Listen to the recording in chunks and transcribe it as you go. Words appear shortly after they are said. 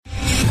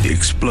The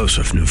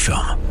explosive new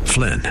film,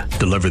 Flynn,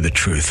 deliver the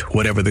truth,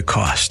 whatever the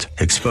cost,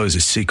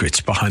 exposes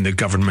secrets behind the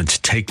government's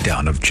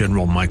takedown of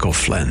General Michael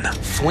Flynn.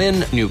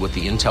 Flynn knew what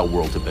the intel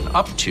world had been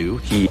up to.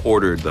 He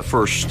ordered the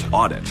first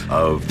audit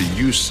of the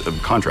use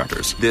of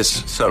contractors.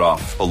 This set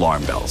off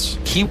alarm bells.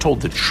 He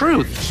told the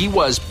truth. He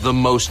was the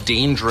most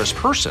dangerous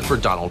person for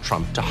Donald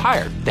Trump to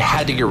hire. They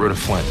had to get rid of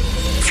Flynn.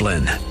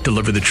 Flynn,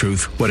 deliver the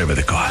truth, whatever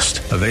the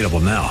cost. Available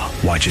now.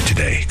 Watch it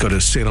today. Go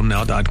to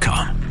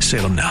salemnow.com.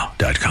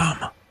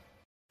 salemnow.com.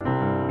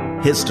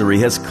 History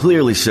has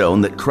clearly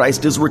shown that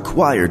Christ is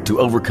required to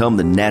overcome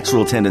the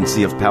natural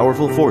tendency of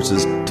powerful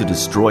forces to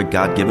destroy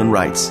God-given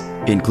rights,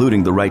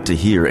 including the right to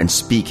hear and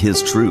speak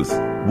His truth.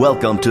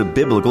 Welcome to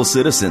Biblical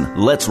Citizen.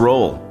 Let's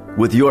roll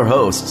with your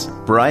hosts,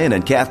 Brian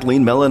and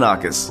Kathleen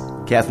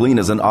Melanakis. Kathleen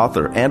is an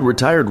author and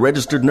retired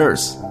registered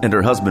nurse, and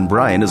her husband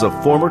Brian is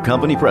a former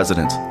company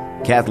president.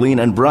 Kathleen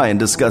and Brian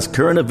discuss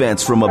current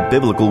events from a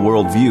biblical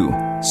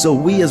worldview, so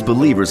we as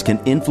believers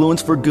can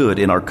influence for good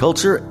in our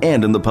culture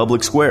and in the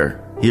public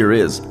square. Here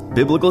is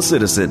Biblical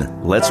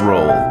Citizen. Let's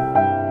roll.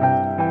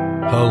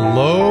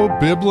 Hello,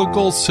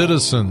 Biblical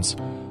Citizens.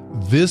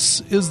 This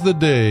is the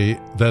day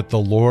that the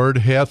Lord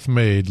hath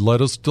made.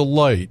 Let us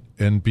delight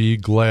and be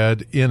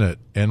glad in it.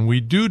 And we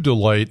do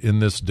delight in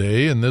this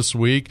day and this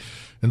week,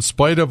 in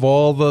spite of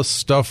all the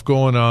stuff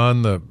going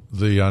on,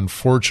 the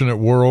unfortunate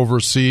war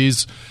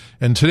overseas.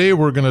 And today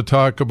we're going to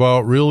talk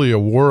about really a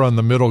war on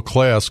the middle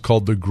class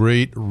called the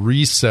Great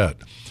Reset.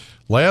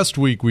 Last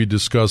week we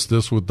discussed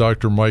this with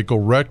Dr. Michael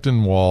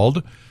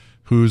Rechtenwald,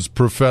 who's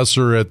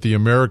professor at the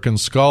American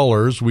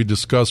Scholars. We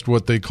discussed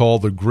what they call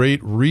the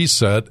Great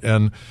Reset,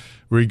 and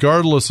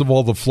regardless of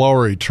all the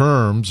flowery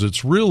terms,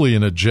 it's really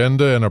an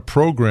agenda and a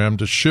program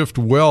to shift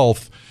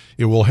wealth.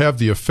 It will have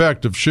the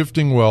effect of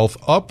shifting wealth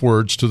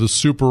upwards to the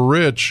super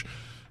rich.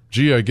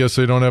 Gee, I guess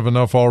they don't have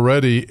enough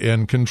already,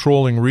 and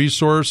controlling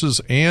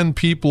resources and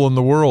people in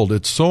the world.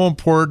 It's so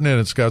important, and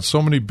it's got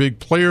so many big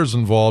players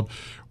involved.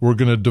 We're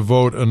going to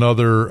devote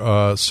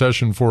another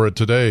session for it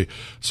today.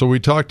 So we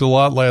talked a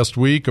lot last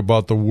week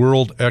about the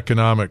World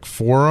Economic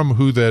Forum,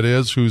 who that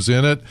is, who's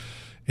in it,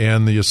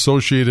 and the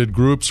associated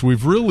groups.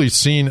 We've really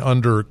seen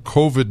under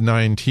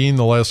COVID-19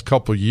 the last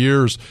couple of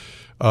years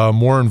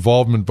more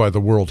involvement by the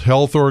World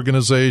Health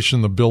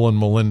Organization, the Bill and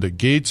Melinda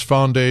Gates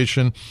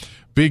Foundation,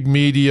 big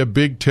media,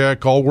 big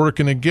tech, all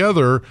working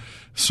together.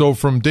 So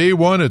from day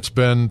one, it's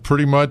been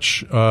pretty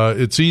much,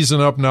 it's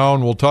easing up now,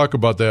 and we'll talk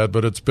about that,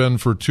 but it's been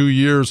for 2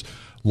 years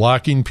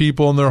locking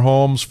people in their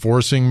homes,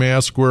 forcing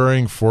mask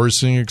wearing,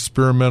 forcing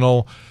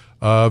experimental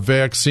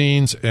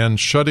vaccines, and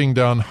shutting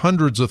down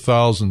hundreds of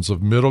thousands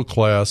of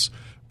middle-class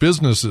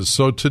businesses.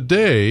 So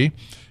today,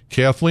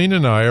 Kathleen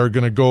and I are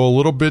going to go a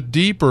little bit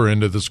deeper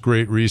into this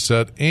Great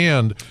Reset,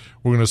 and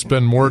we're going to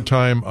spend more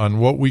time on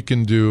what we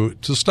can do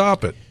to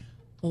stop it.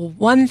 Well,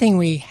 one thing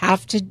we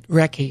have to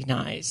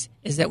recognize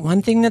is that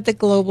one thing that the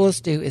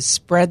globalists do is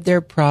spread their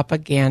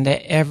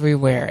propaganda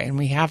everywhere, and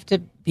we have to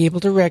be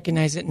able to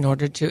recognize it in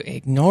order to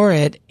ignore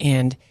it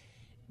and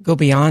go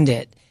beyond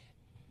it.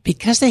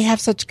 Because they have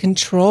such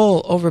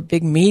control over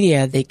big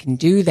media, they can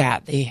do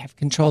that. They have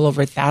control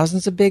over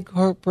thousands of big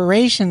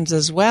corporations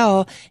as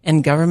well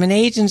and government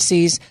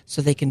agencies,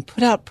 so they can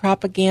put out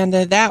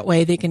propaganda that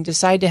way. They can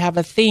decide to have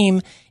a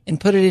theme and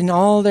put it in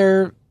all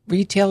their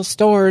retail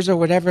stores or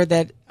whatever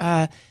that,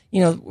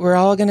 we're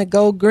all going to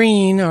go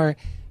green or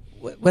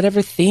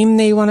whatever theme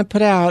they want to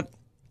put out.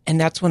 And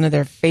that's one of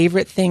their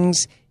favorite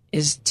things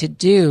is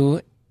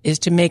to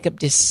make up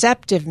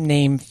deceptive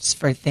names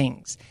for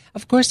things.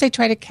 Of course, they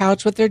try to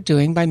couch what they're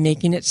doing by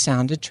making it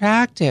sound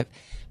attractive.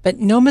 But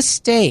no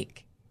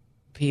mistake,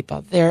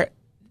 people,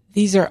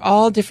 these are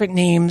all different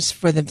names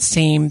for the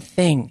same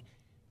thing.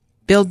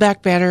 Build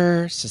Back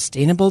Better,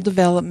 Sustainable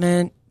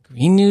Development,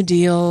 Green New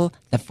Deal,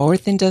 the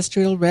Fourth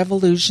Industrial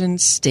Revolution,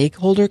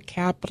 Stakeholder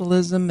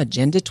Capitalism,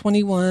 Agenda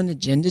 21,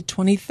 Agenda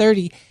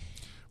 2030.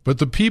 But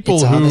the people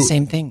it's all the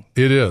same thing.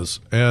 It is.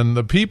 And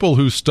the people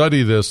who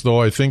study this, though,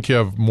 I think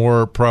have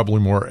probably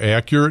more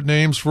accurate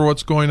names for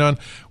what's going on.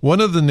 One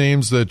of the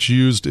names that's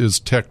used is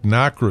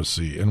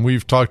technocracy. And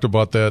we've talked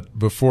about that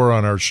before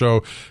on our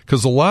show,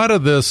 because a lot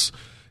of this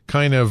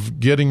kind of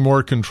getting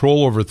more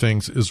control over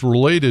things is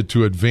related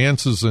to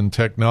advances in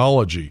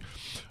technology.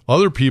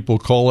 Other people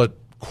call it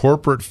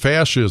corporate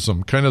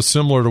fascism, kind of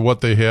similar to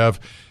what they have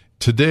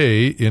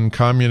today in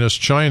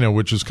communist China,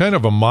 which is kind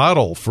of a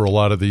model for a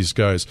lot of these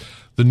guys.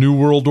 The New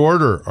World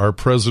Order, our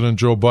President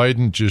Joe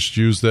Biden just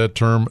used that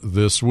term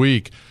this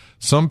week.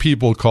 Some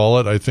people call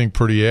it, I think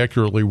pretty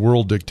accurately,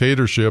 world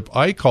dictatorship.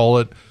 I call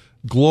it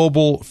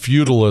global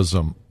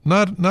feudalism.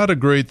 Not a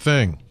great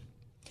thing.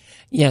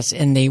 Yes,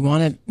 and they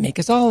want to make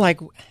us all like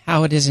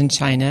how it is in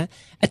China,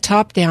 a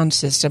top-down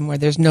system where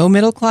there's no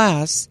middle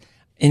class,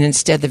 and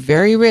instead the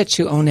very rich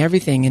who own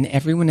everything and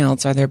everyone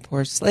else are their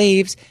poor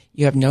slaves.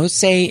 You have no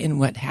say in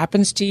what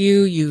happens to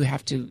you. You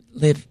have to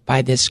live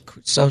by this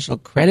social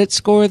credit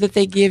score that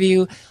they give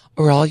you,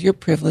 or all your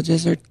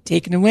privileges are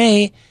taken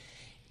away.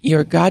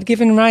 Your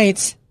God-given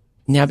rights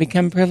now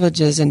become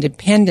privileges and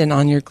dependent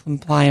on your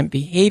compliant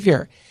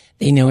behavior.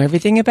 They know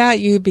everything about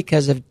you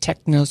because of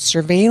techno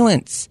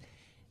surveillance.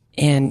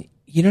 And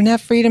you don't have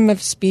freedom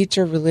of speech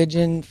or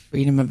religion,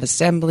 freedom of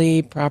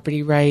assembly,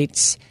 property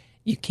rights.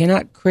 You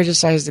cannot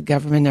criticize the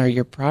government or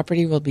your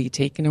property will be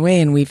taken away.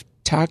 And we've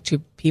talked to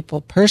people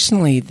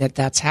personally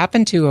that's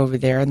happened to over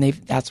there, and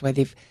that's why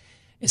they've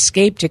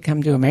escaped to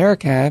come to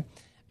America.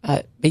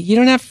 But you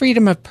don't have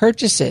freedom of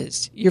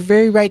purchases. Your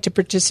very right to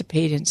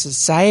participate in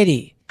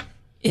society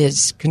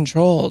is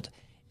controlled.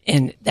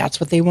 And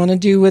that's what they want to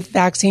do with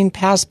vaccine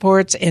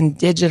passports and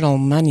digital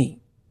money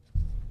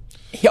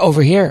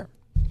over here.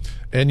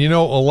 And, a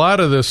lot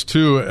of this,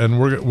 too, and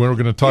we're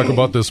going to talk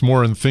about this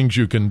more in things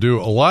you can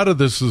do. A lot of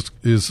this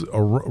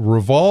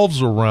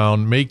revolves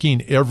around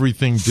making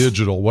everything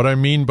digital. What I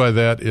mean by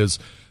that is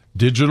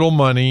digital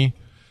money,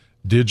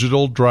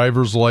 digital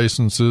driver's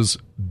licenses,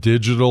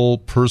 digital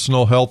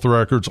personal health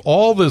records.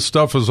 All this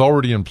stuff is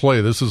already in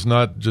play. This is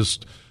not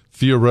just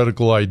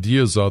theoretical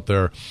ideas out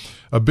there.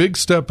 A big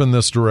step in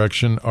this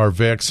direction are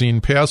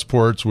vaccine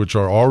passports, which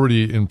are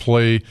already in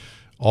play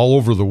all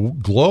over the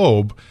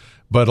globe.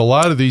 But a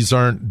lot of these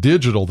aren't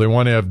digital. They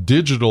want to have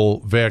digital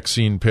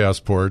vaccine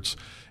passports,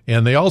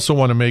 and they also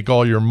want to make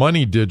all your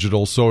money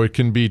digital so it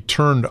can be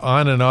turned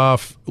on and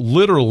off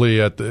literally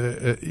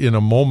in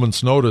a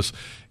moment's notice.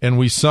 And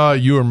we saw,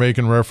 you were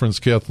making reference,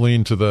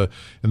 Kathleen, to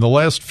in the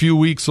last few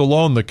weeks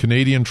alone, the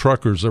Canadian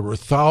truckers. There were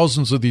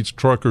thousands of these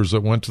truckers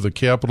that went to the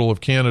capital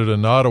of Canada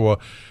in Ottawa.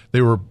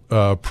 They were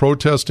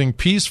protesting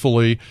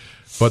peacefully,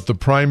 but the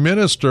Prime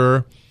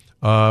Minister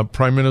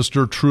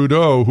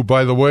Trudeau, who,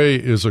 by the way,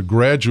 is a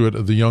graduate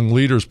of the Young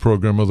Leaders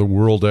Program of the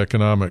World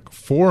Economic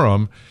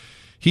Forum,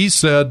 he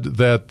said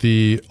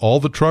that all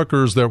the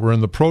truckers that were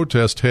in the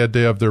protest had to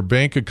have their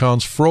bank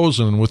accounts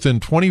frozen within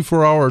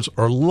 24 hours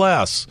or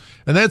less,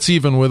 and that's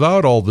even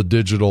without all the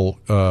digital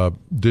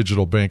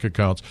bank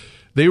accounts.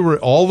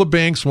 All the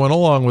banks went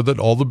along with it,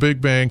 all the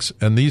big banks,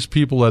 and these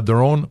people had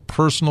their own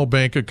personal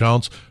bank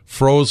accounts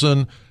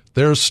frozen.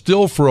 They're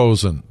still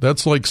frozen.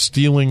 That's like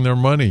stealing their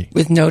money.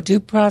 With no due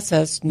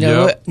process,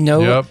 no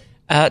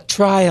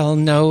trial,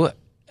 no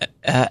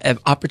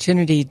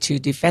opportunity to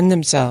defend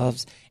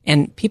themselves.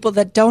 And people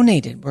that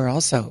donated were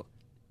also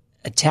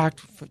attacked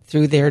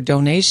through their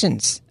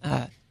donations.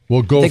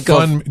 Well,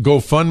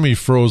 GoFundMe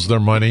froze their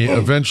money.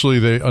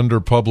 Eventually, under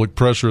public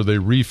pressure, they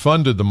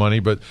refunded the money.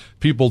 But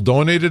people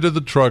donated to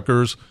the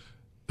truckers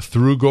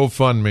through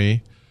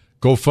GoFundMe.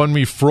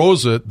 GoFundMe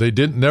froze it. They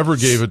never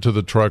gave it to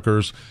the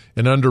truckers,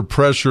 and under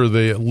pressure,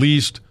 they at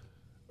least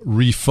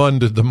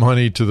refunded the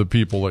money to the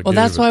people that gave it. Well,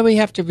 that's why we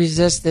have to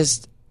resist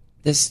this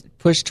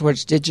push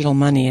towards digital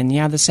money. And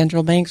the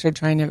central banks are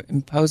trying to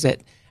impose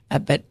it,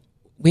 but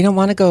we don't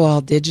want to go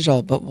all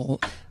digital. But we'll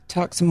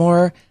talk some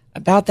more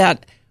about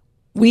that.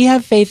 We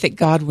have faith that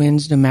God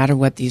wins no matter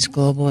what these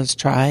globalists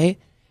try.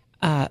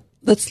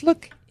 Let's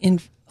look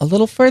a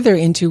little further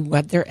into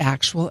what their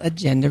actual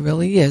agenda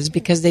really is,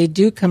 because they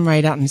do come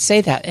right out and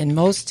say that. And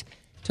most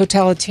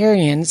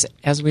totalitarians,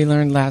 as we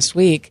learned last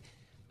week,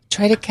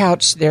 try to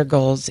couch their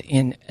goals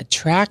in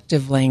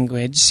attractive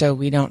language so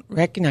we don't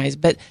recognize.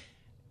 But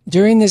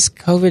during this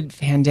COVID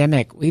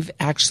pandemic, we've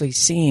actually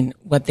seen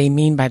what they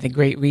mean by the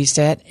Great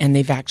Reset, and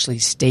they've actually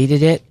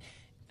stated it.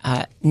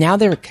 Now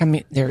they're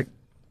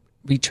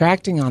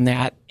retracting on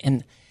that.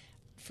 And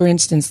for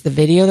instance, the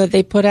video that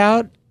they put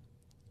out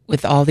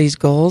with all these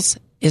goals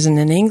isn't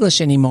in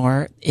English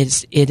anymore.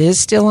 It is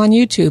still on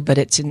YouTube, but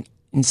it's in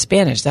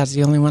Spanish. That's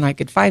the only one I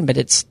could find, but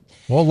it's...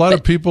 Well, a lot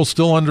of people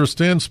still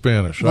understand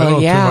Spanish.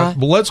 Well,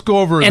 But let's go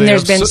over... And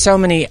there's been so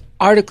many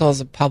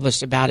articles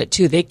published about it,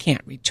 too. They can't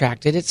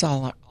retract it. It's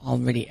all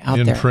already out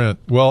there. In print.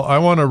 Well, I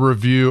want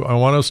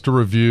us to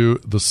review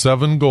the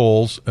 7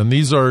 goals, and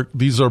these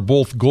are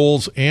both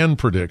goals and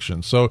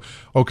predictions. So,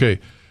 okay,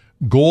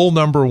 goal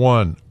number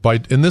 1,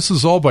 and this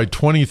is all by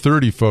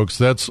 2030, folks.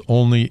 That's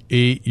only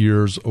 8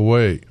 years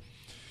away.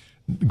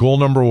 Goal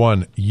number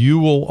 1, you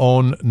will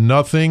own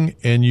nothing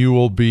and you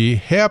will be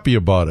happy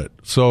about it.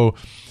 So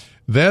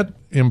that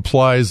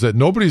implies that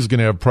nobody's going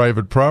to have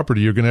private property.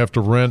 You're going to have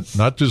to rent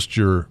not just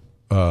your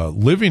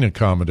living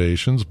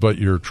accommodations, but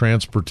your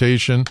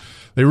transportation.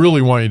 They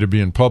really want you to be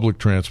in public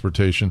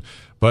transportation.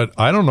 But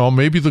I don't know,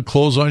 maybe the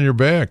clothes on your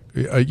back.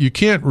 You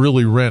can't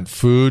really rent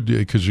food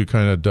because you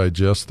kind of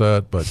digest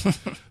that. But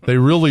they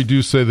really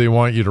do say they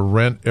want you to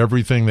rent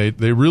everything.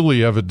 They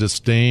really have a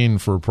disdain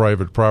for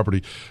private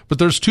property. But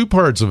there's 2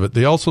 parts of it.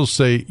 They also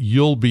say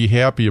you'll be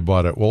happy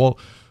about it. Well,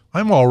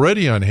 I'm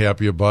already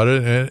unhappy about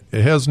it, and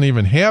it hasn't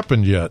even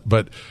happened yet.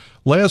 But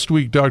last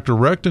week, Dr.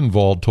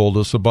 Rechtenwald told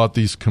us about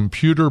these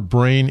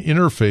computer-brain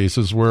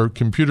interfaces where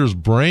people's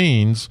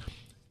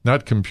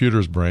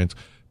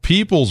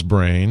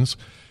brains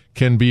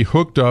can be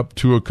hooked up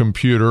to a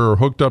computer or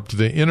hooked up to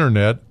the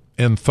internet,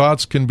 and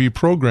thoughts can be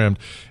programmed.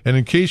 And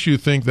in case you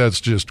think that's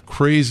just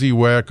crazy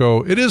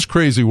wacko, it is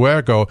crazy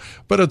wacko,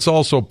 but it's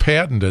also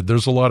patented.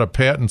 There's a lot of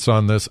patents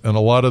on this, and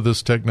a lot of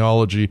this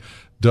technology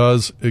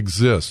does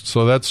exist.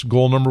 So that's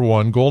goal number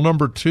 1. Goal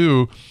number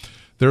 2,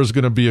 there's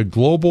going to be a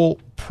global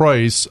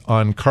price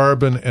on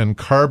carbon and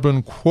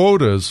carbon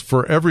quotas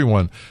for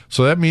everyone.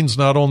 So that means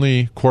not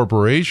only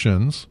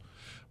corporations,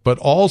 but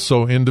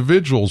also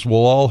individuals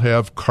will all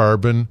have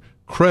carbon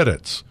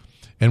credits.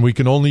 And we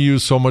can only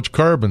use so much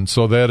carbon.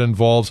 So that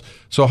involves,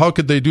 so how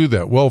could they do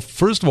that? Well,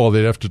 first of all,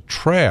 they'd have to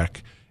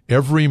track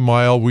every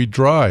mile we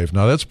drive.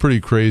 Now, that's pretty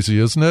crazy,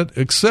 isn't it?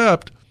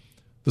 Except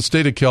the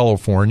state of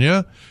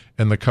California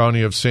and the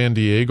county of San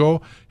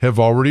Diego have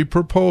already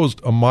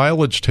proposed a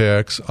mileage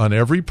tax on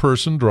every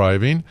person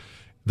driving.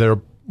 They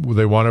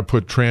want to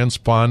put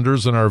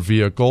transponders in our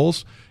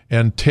vehicles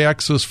and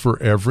tax us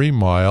for every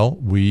mile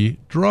we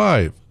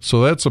drive.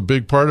 So that's a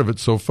big part of it.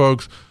 So,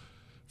 folks,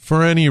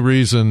 for any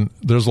reason,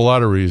 there's a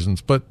lot of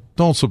reasons, but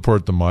don't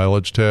support the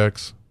mileage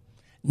tax.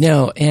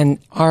 No, and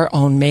our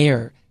own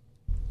mayor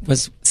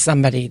was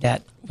somebody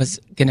that was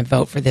going to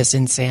vote for this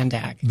in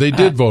Sandag. They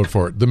did vote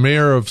for it. The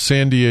mayor of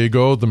San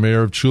Diego, the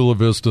mayor of Chula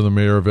Vista, the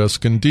mayor of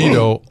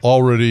Escondido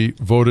already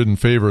voted in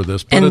favor of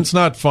this, but it's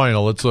not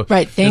final. It's a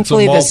right.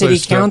 Thankfully, the city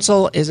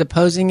council is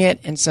opposing it,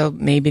 and so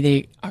maybe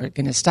they are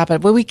going to stop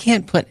it. But we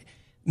can't put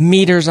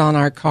meters on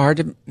our car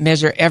to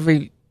measure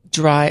every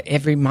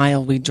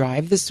mile we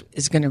drive. This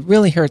is going to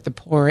really hurt the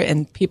poor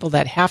and people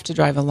that have to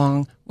drive a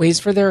long ways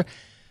for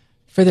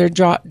their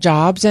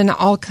jobs and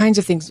all kinds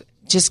of things.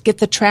 Just get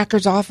the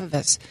trackers off of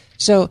us.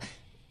 So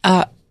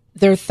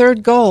their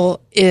third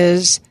goal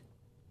is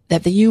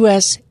that the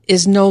U.S.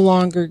 is no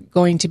longer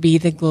going to be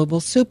the global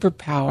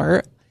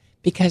superpower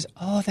because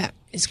all that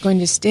is going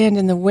to stand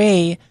in the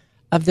way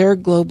of their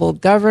global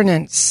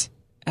governance.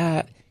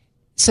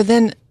 So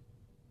then,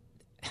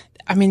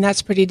 I mean,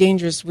 that's pretty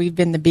dangerous. We've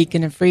been the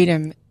beacon of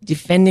freedom,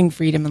 defending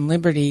freedom and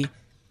liberty.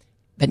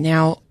 But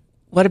now,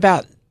 what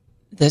about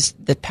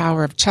the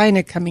power of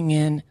China coming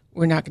in?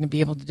 We're not going to be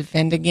able to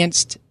defend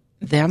against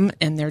them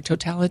and their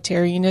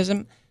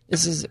totalitarianism.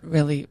 This is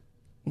really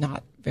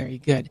not very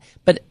good.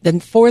 But the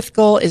fourth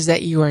goal is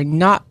that you are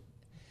not,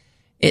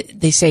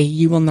 they say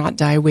you will not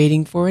die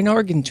waiting for an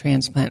organ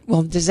transplant.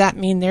 Well, does that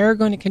mean they're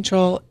going to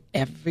control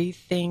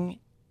everything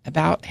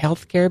about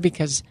healthcare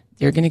because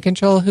they're going to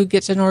control who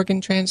gets an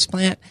organ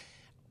transplant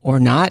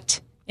or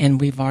not? And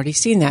we've already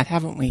seen that,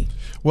 haven't we?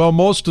 Well,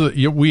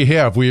 we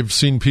have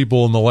seen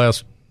people in the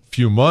last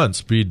few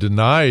months be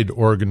denied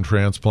organ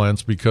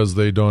transplants because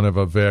they don't have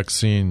a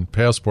vaccine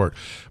passport.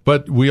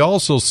 But we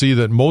also see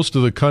that most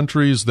of the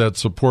countries that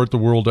support the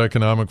World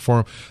Economic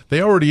Forum,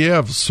 they already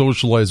have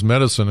socialized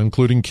medicine,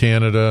 including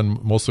Canada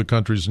and most of the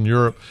countries in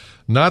Europe.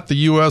 Not the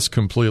U.S.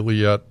 completely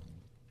yet,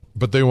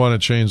 but they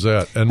want to change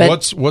that. And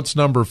what's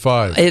number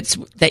 5? It's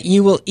that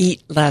you will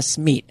eat less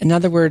meat. In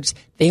other words,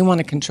 they want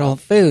to control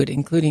food,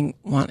 including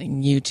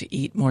wanting you to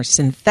eat more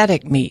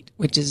synthetic meat,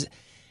 which is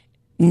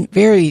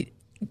very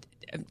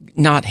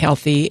not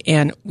healthy,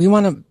 and we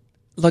want to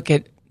look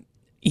at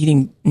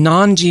eating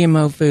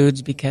non-GMO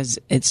foods because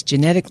it's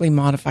genetically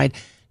modified,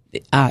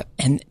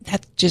 and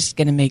that's just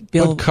going to make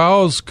Bill But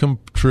cows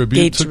contribute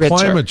Gates to richer.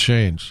 climate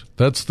change.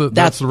 That's the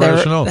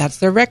rationale. That's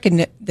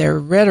their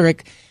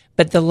rhetoric.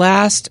 But the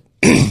last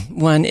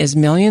one is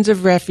millions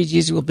of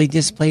refugees will be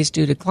displaced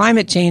due to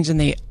climate change, and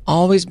they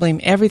always blame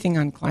everything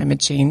on climate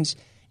change.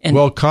 And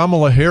well,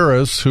 Kamala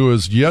Harris, who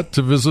has yet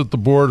to visit the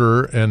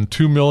border, and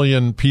 2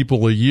 million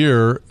people a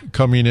year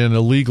coming in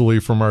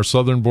illegally from our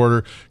southern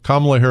border,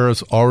 Kamala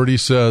Harris already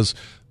says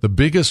the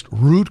biggest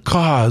root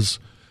cause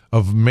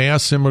of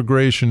mass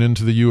immigration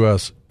into the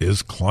U.S.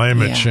 is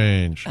climate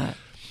change.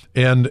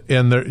 And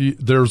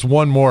there's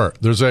one more.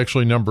 There's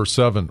actually number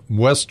 7.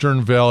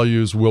 Western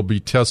values will be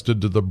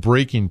tested to the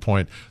breaking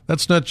point.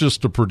 That's not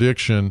just a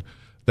prediction.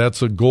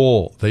 That's a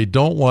goal. They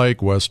don't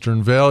like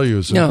Western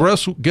values. No.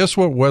 And guess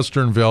what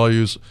Western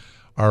values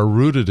are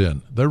rooted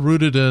in? They're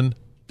rooted in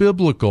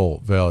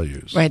biblical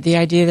values. Right. The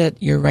idea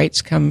that your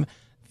rights come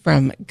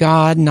from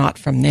God, not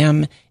from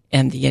them.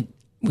 And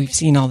we've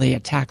seen all the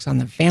attacks on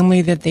the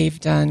family that they've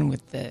done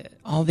with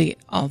all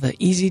the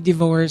easy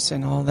divorce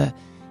and all the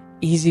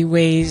easy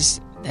ways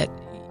that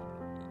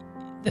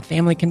the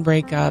family can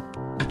break up.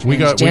 We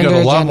got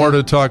a lot more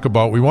to talk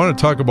about. We want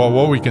to talk about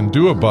what we can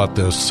do about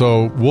this,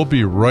 so we'll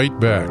be right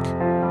back.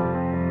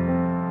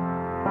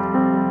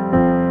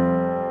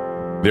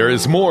 There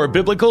is more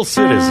Biblical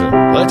Citizen.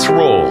 Let's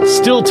roll.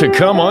 Still to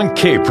come on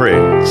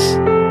K-Praise.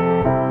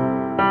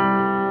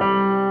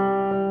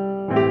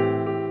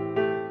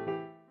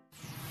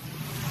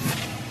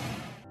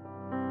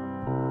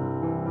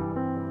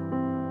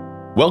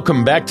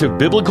 Welcome back to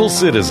Biblical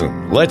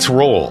Citizen. Let's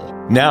roll.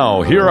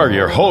 Now, here are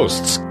your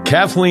hosts,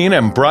 Kathleen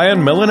and Brian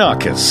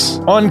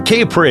Milanakis on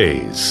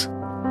K-Praise.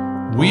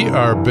 We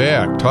are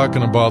back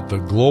talking about the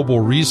Global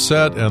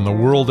Reset and the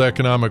World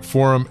Economic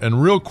Forum.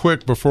 And real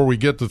quick, before we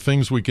get to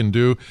things we can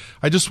do,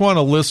 I just want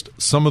to list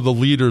some of the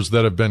leaders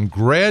that have been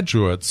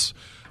graduates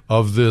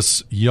of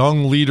this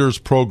Young Leaders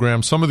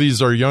program. Some of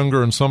these are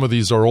younger and some of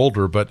these are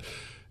older, but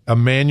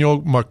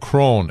Emmanuel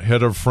Macron,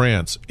 head of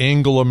France,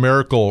 Angela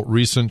Merkel,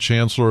 recent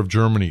Chancellor of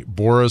Germany,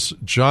 Boris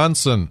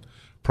Johnson,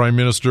 Prime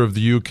Minister of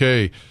the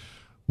UK,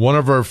 One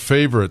of our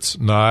favorites,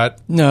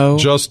 No.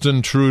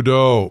 Justin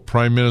Trudeau,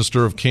 Prime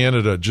Minister of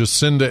Canada,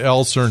 Jacinda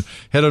Ardern,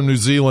 head of New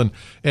Zealand.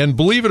 And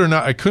believe it or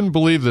not, I couldn't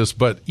believe this,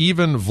 but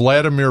even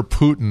Vladimir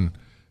Putin,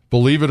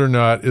 believe it or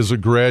not, is a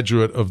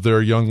graduate of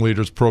their Young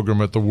Leaders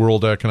program at the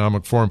World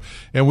Economic Forum.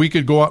 And we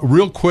could go out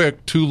real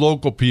quick, 2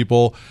 local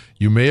people.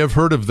 You may have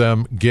heard of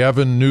them.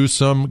 Gavin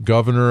Newsom,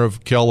 governor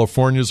of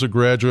California, is a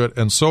graduate,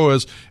 and so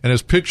is, and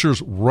his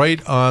picture's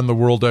right on the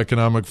World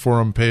Economic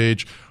Forum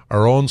page.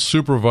 Our own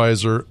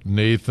supervisor,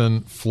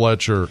 Nathan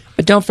Fletcher.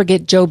 But don't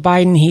forget Joe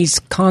Biden. He's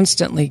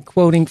constantly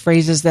quoting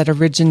phrases that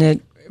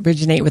originate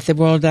with the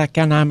World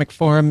Economic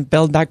Forum,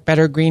 Build Back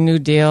Better, Green New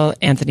Deal.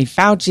 Anthony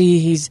Fauci,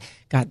 he's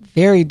got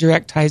very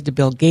direct ties to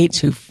Bill Gates,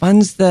 who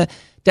funds the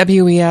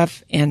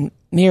WEF, and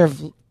Mayor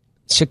of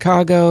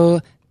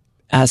Chicago,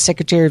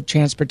 Secretary of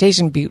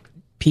Transportation,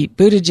 Pete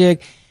Buttigieg.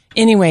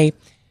 Anyway,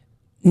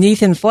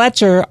 Nathan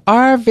Fletcher,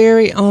 our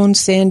very own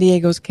San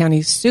Diego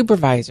County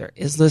supervisor,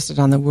 is listed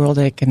on the World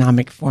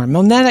Economic Forum.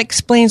 And that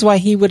explains why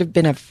he would have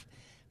been a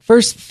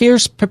first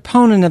fierce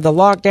proponent of the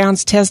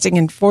lockdowns, testing,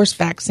 and forced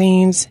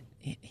vaccines.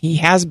 He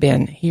has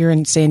been here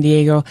in San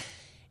Diego.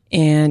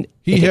 And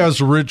he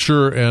has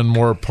richer and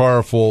more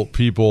powerful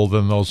people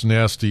than those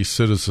nasty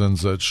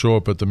citizens that show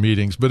up at the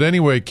meetings. But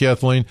anyway,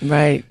 Kathleen,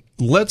 right.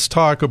 Let's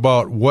talk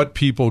about what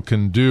people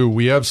can do.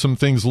 We have some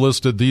things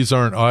listed. These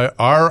aren't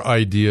our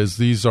ideas.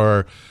 These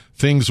are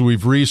things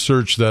we've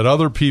researched that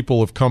other people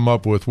have come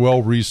up with,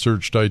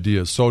 well-researched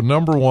ideas. So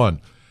number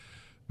 1,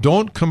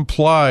 don't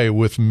comply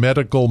with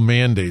medical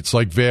mandates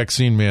like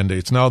vaccine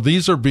mandates. Now,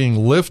 these are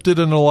being lifted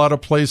in a lot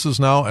of places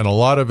now, and a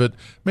lot of it,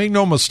 make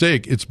no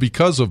mistake, it's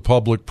because of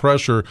public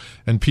pressure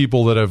and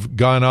people that have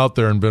gone out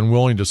there and been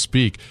willing to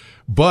speak.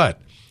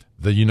 But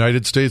the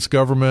United States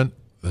government,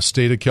 the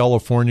state of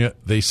California,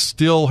 they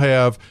still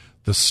have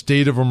the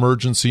state of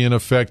emergency in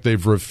effect.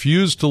 They've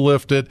refused to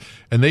lift it,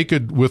 and they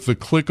could, with the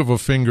click of a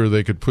finger,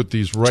 they could put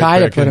these right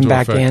back into effect. Try to put them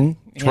back in.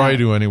 Try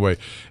to anyway.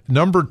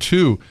 Number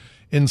 2,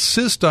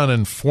 insist on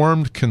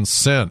informed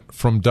consent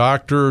from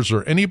doctors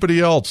or anybody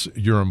else,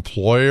 your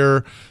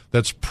employer,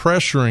 that's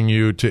pressuring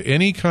you to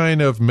any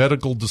kind of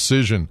medical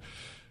decision.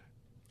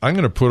 I'm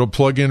going to put a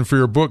plug in for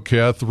your book,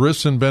 Kath,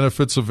 Risks and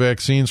Benefits of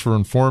Vaccines for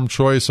Informed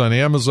Choice on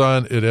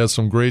Amazon. It has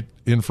some great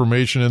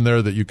information in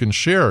there that you can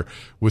share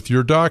with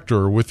your doctor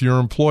or with your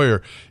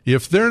employer.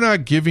 If they're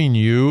not giving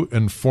you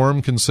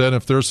informed consent,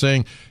 if they're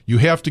saying you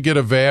have to get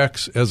a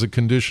vax as a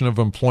condition of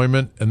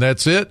employment and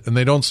that's it, and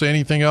they don't say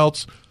anything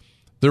else,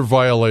 they're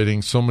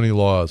violating so many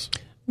laws.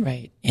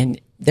 Right. And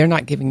they're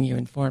not giving you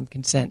informed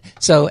consent.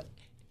 So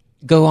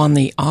go on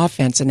the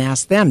offense and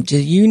ask them, do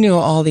you know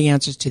all the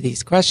answers to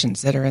these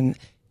questions that are in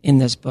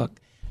this book?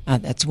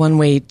 That's one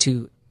way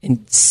to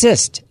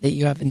insist that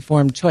you have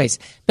informed choice.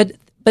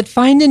 But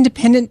find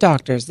independent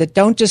doctors that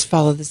don't just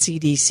follow the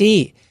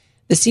CDC.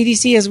 The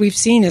CDC, as we've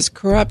seen, is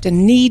corrupt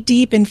and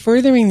knee-deep in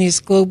furthering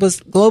these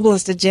globalist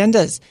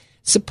agendas.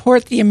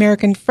 Support the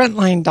American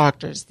frontline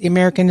doctors, the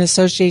American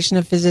Association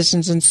of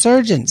Physicians and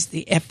Surgeons,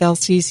 the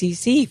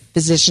FLCCC,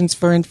 Physicians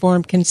for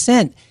Informed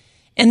Consent.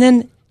 And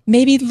then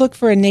maybe look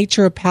for a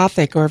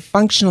naturopathic or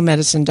functional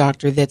medicine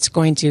doctor that's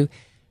going to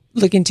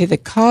look into the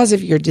cause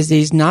of your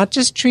disease, not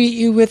just treat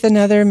you with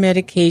another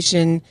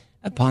medication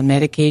upon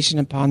medication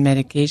upon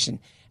medication.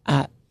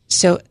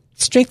 So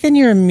strengthen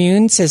your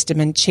immune system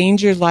and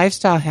change your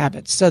lifestyle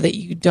habits so that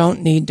you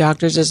don't need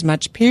doctors as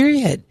much,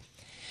 period.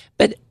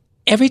 But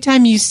every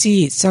time you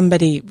see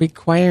somebody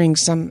requiring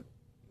some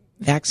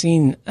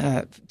vaccine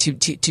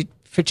to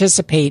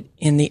participate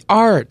in the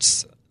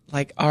arts,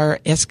 like our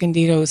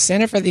Escondido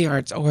Center for the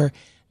Arts or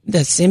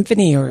the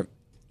Symphony or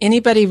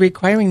anybody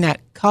requiring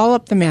that, call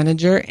up the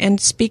manager and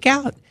speak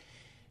out.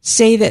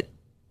 Say that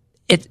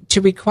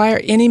to require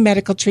any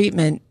medical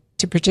treatment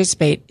to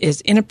participate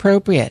is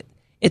inappropriate.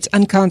 It's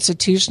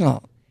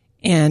unconstitutional.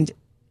 And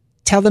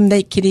tell them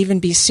they could even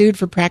be sued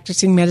for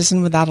practicing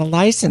medicine without a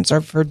license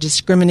or for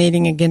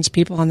discriminating against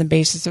people on the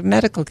basis of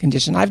medical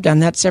condition. I've done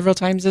that several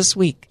times this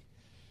week.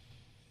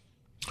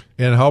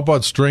 And how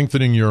about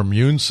strengthening your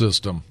immune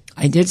system?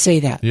 I did say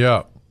that.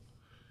 Yeah.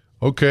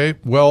 Okay,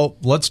 well,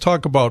 let's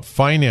talk about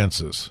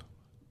finances.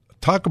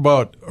 Talk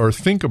about or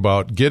think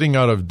about getting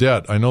out of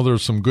debt. I know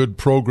there's some good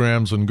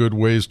programs and good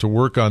ways to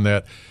work on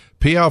that.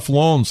 Pay off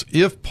loans,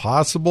 if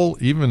possible,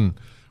 even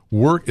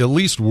at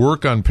least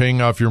work on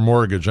paying off your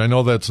mortgage. I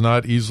know that's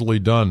not easily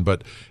done,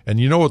 and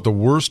you know what the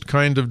worst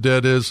kind of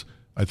debt is?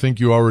 I think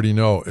you already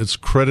know. It's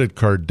credit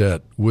card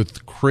debt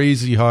with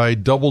crazy high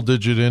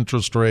double-digit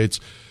interest rates.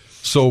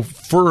 So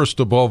first,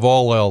 above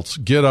all else,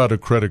 get out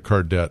of credit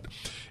card debt.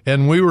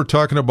 And we were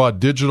talking about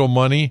digital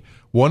money.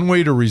 One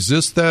way to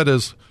resist that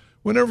is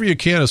whenever you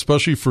can,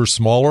 especially for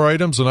smaller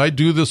items. And I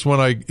do this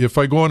if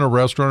I go in a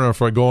restaurant or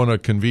if I go in a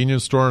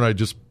convenience store and I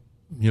just,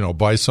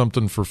 buy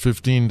something for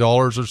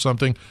 $15 or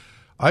something.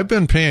 I've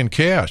been paying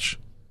cash.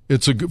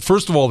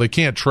 First of all, they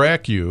can't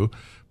track you.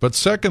 But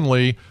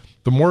secondly,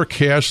 the more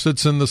cash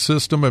that's in the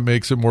system, it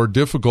makes it more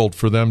difficult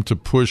for them to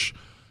push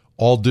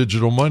all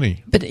digital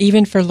money. But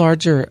even for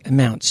larger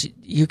amounts,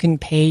 you can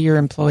pay your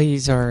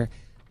employees or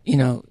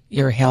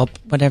your help,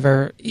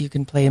 whatever, you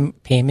can pay them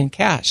in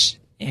cash.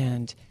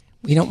 And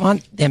we don't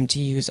want them to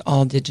use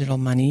all digital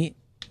money.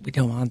 We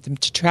don't want them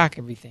to track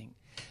everything.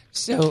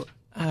 So,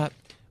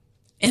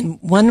 and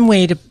one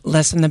way to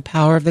lessen the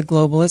power of the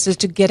globalists is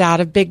to get out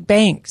of big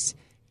banks,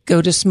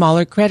 go to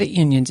smaller credit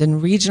unions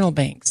and regional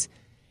banks.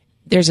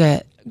 There's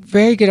a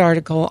very good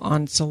article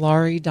on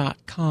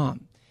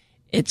Solari.com.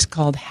 It's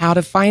called How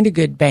to Find a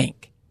Good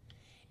Bank.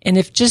 And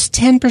if just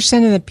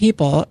 10% of the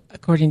people,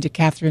 according to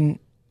Catherine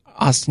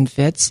Austin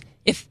Fitts,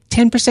 if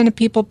 10% of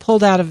people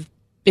pulled out of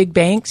big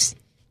banks,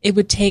 it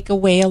would take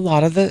away a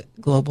lot of the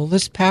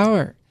globalist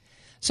power.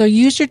 So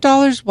use your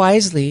dollars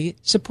wisely,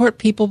 support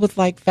people with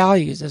like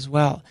values as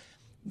well.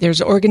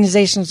 There's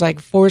organizations like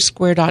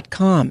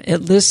Foursquare.com. It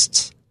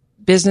lists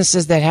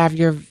businesses that have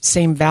your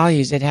same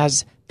values. It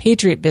has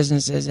patriot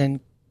businesses and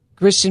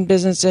Christian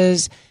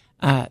businesses,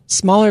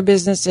 smaller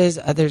businesses,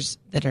 others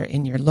that are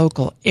in your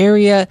local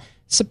area.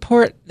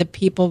 Support the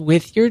people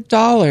with your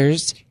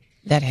dollars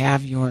that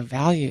have your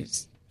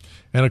values.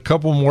 And a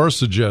couple more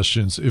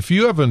suggestions. If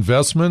you have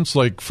investments,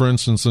 like, for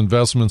instance,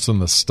 investments in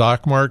the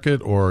stock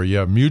market, or you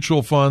have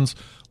mutual funds,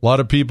 a lot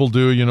of people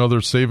do,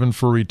 they're saving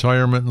for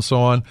retirement and so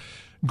on.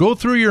 Go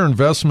through your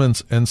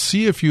investments and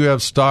see if you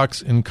have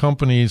stocks in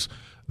companies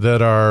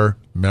that are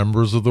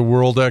members of the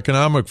World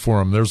Economic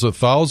Forum. There's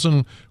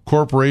 1,000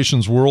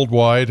 corporations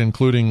worldwide,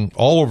 including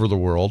all over the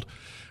world.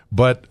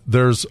 But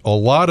there's a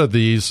lot of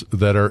these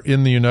that are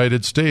in the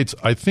United States.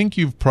 I think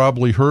you've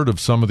probably heard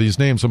of some of these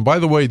names. And by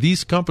the way,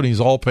 these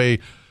companies all pay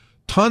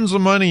tons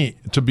of money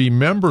to be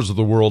members of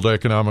the World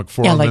Economic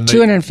Forum. Yeah, like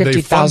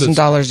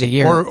 $250,000 a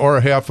year.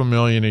 Or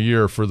 $500,000 a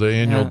year for the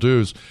annual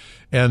dues.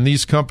 And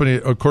these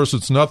companies, of course,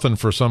 it's nothing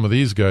for some of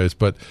these guys,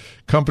 but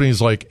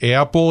companies like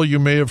Apple, you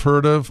may have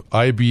heard of,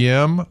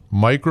 IBM,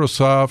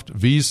 Microsoft,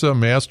 Visa,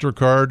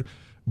 MasterCard,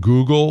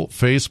 Google,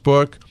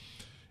 Facebook.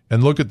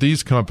 And look at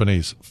these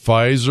companies: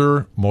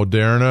 Pfizer,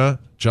 Moderna,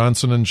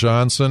 Johnson &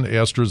 Johnson,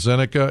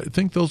 AstraZeneca. I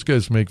think those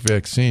guys make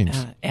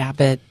vaccines.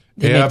 Abbott,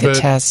 make the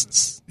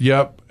tests.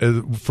 Yep,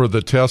 for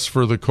the tests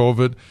for the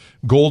COVID.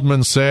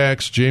 Goldman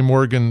Sachs, J.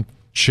 Morgan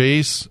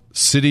Chase,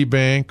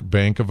 Citibank,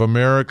 Bank of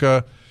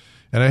America.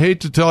 And I hate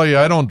to tell you,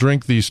 I don't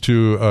drink these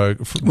two.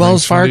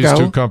 Wells Fargo. These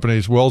two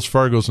companies. Wells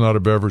Fargo's not a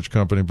beverage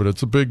company, but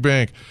it's a big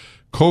bank.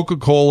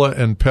 Coca-Cola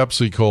and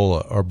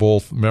Pepsi-Cola are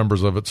both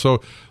members of it.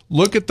 So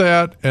look at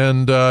that.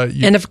 And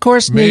of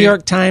course, New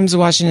York Times,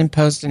 Washington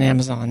Post, and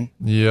Amazon.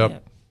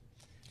 Yep.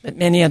 But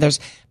many others.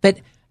 But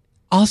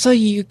also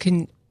you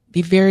can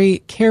be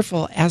very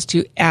careful as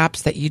to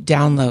apps that you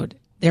download.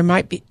 There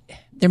might be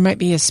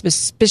a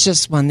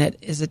suspicious one that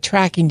is a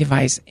tracking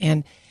device.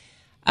 And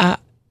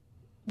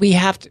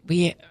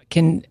we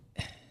can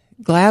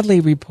gladly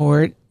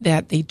report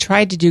that they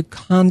tried to do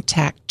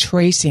contact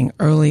tracing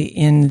early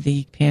in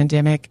the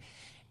pandemic,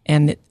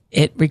 and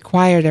it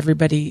required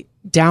everybody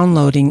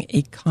downloading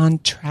a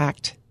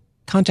contact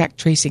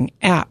tracing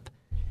app.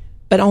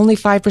 But only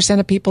 5%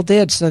 of people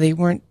did, so they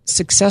weren't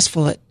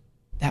successful at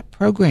that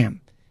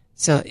program.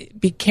 So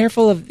be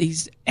careful of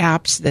these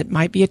apps that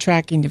might be a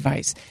tracking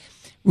device.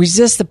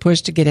 Resist the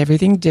push to get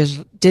everything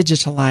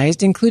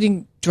digitalized,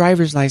 including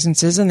driver's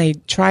licenses, and they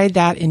tried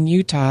that in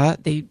Utah.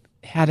 They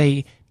had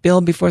a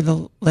bill before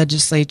the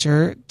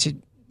legislature to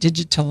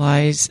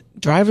digitalize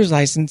driver's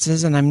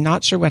licenses, and I'm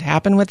not sure what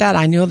happened with that.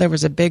 I know there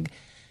was a big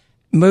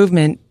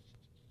movement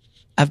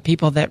of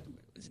people that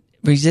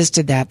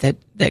resisted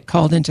that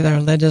called into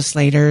their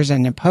legislators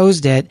and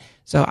opposed it.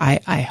 So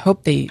I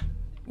hope they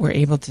were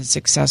able to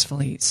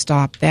successfully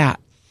stop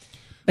that.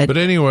 But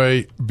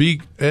anyway,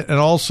 be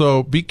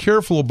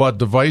careful about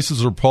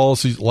devices or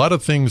policies. A lot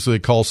of things they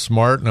call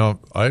smart. Now,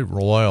 I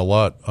rely a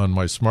lot on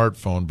my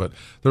smartphone, but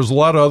there's a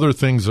lot of other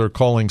things they're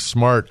calling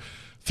smart.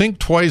 Think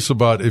twice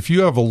about if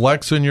you have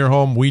Alexa in your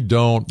home. We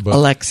don't, but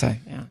Alexa.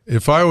 Yeah.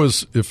 If I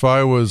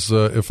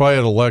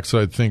had Alexa,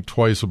 I'd think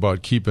twice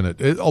about keeping it.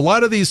 A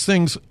lot of these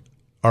things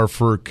are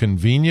for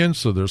convenience,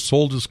 so they're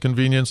sold as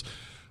convenience,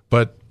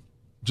 but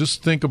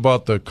just think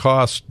about the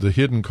cost, the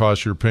hidden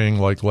cost you're paying,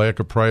 like lack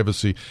of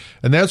privacy.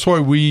 And that's why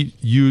we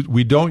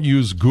don't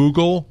use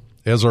Google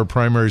as our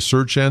primary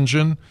search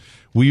engine.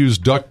 We use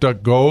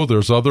DuckDuckGo.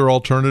 There's other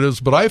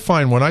alternatives. But I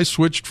find when I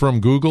switched from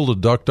Google to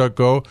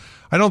DuckDuckGo,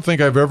 I don't think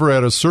I've ever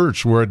had a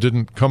search where it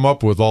didn't come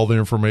up with all the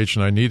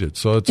information I needed.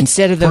 So it's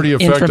instead of the pretty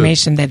effective.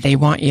 Information that they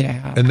want you to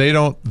have. And they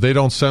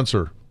don't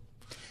censor.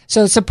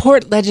 So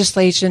support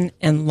legislation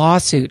and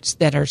lawsuits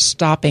that are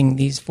stopping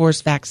these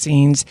forced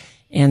vaccines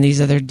and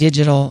these other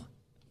digital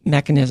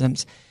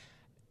mechanisms.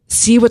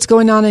 See what's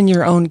going on in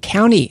your own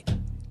county.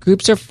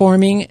 Groups are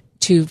forming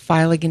to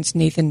file against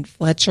Nathan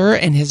Fletcher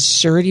and his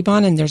surety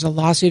bond, and there's a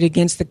lawsuit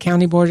against the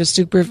County Board of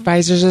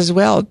Supervisors as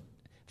well.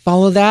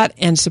 Follow that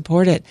and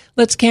support it.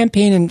 Let's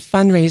campaign and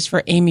fundraise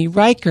for Amy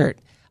Reichert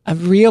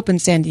of Reopen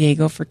San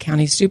Diego for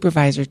county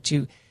supervisor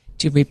to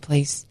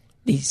replace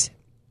these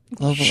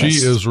globalists.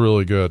 She is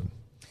really good.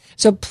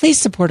 So please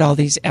support all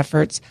these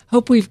efforts.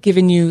 Hope we've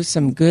given you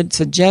some good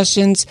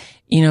suggestions.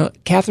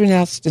 Catherine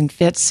Austin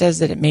Fitts says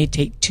that it may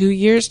take 2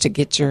 years to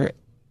get your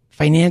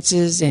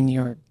finances and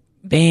your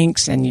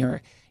banks and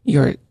your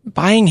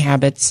buying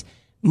habits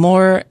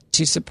more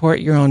to support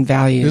your own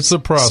values. It's a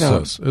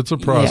process. It's a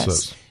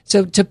process. Yes.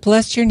 So to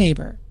bless your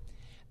neighbor,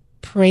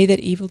 pray that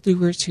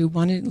evildoers who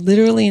want to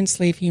literally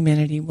enslave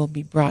humanity will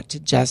be brought to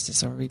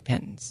justice or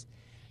repentance.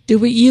 Do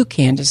what you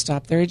can to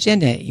stop their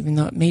agenda, even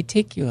though it may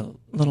take you a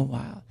little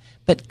while.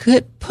 But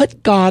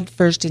put God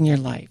first in your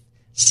life.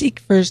 Seek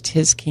first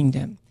his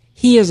kingdom.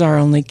 He is our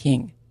only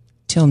king.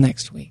 Till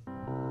next week.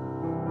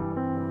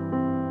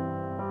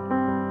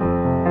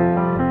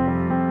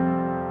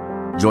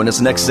 Join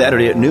us next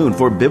Saturday at noon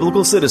for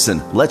Biblical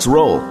Citizen. Let's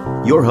roll.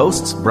 Your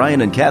hosts,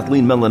 Brian and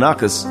Kathleen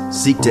Melanakis,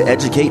 seek to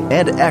educate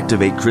and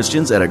activate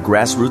Christians at a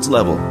grassroots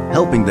level,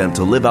 helping them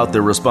to live out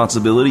their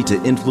responsibility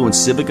to influence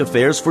civic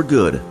affairs for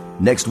good.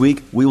 Next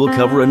week, we will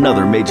cover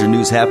another major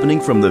news happening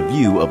from the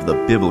view of the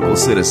biblical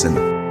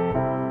citizen.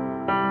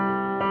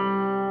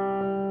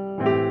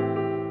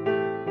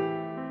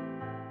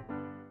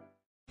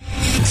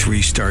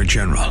 Three-star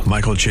General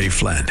Michael J.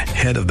 Flynn,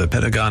 head of the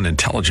Pentagon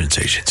Intelligence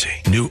Agency,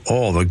 knew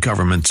all the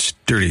government's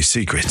dirty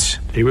secrets.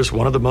 He was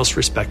one of the most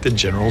respected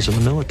generals in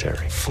the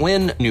military.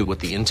 Flynn knew what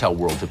the intel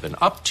world had been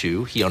up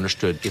to. He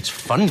understood its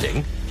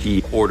funding.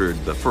 He ordered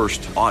the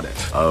first audit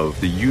of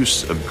the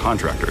use of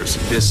contractors.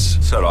 This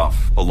set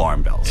off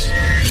alarm bells.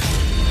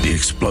 The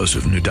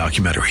explosive new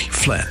documentary,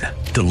 Flynn,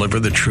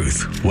 Deliver the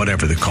Truth,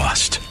 Whatever the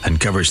Cost,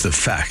 uncovers the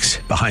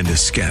facts behind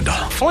this scandal.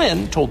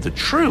 Flynn told the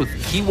truth.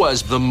 He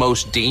was the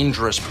most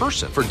dangerous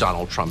person for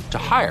Donald Trump to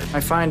hire. I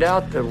find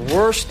out the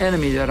worst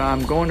enemy that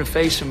I'm going to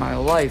face in my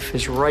life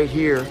is right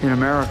here in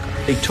America.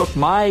 They took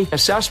my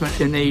assessment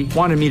and they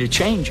wanted me to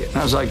change it. And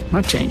I was like, I'm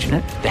not changing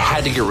it. They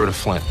had to get rid of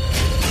Flynn.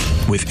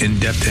 With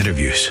in-depth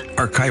interviews,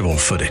 archival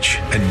footage,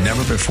 and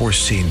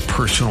never-before-seen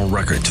personal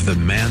records of the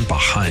man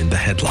behind the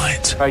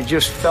headlines. I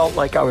just felt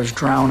like I was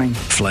drowning.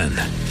 Flynn,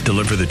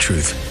 Deliver the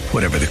Truth,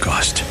 Whatever the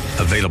Cost.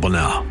 Available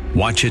now.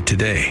 Watch it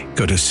today.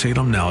 Go to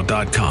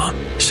salemnow.com.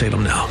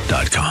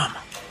 salemnow.com.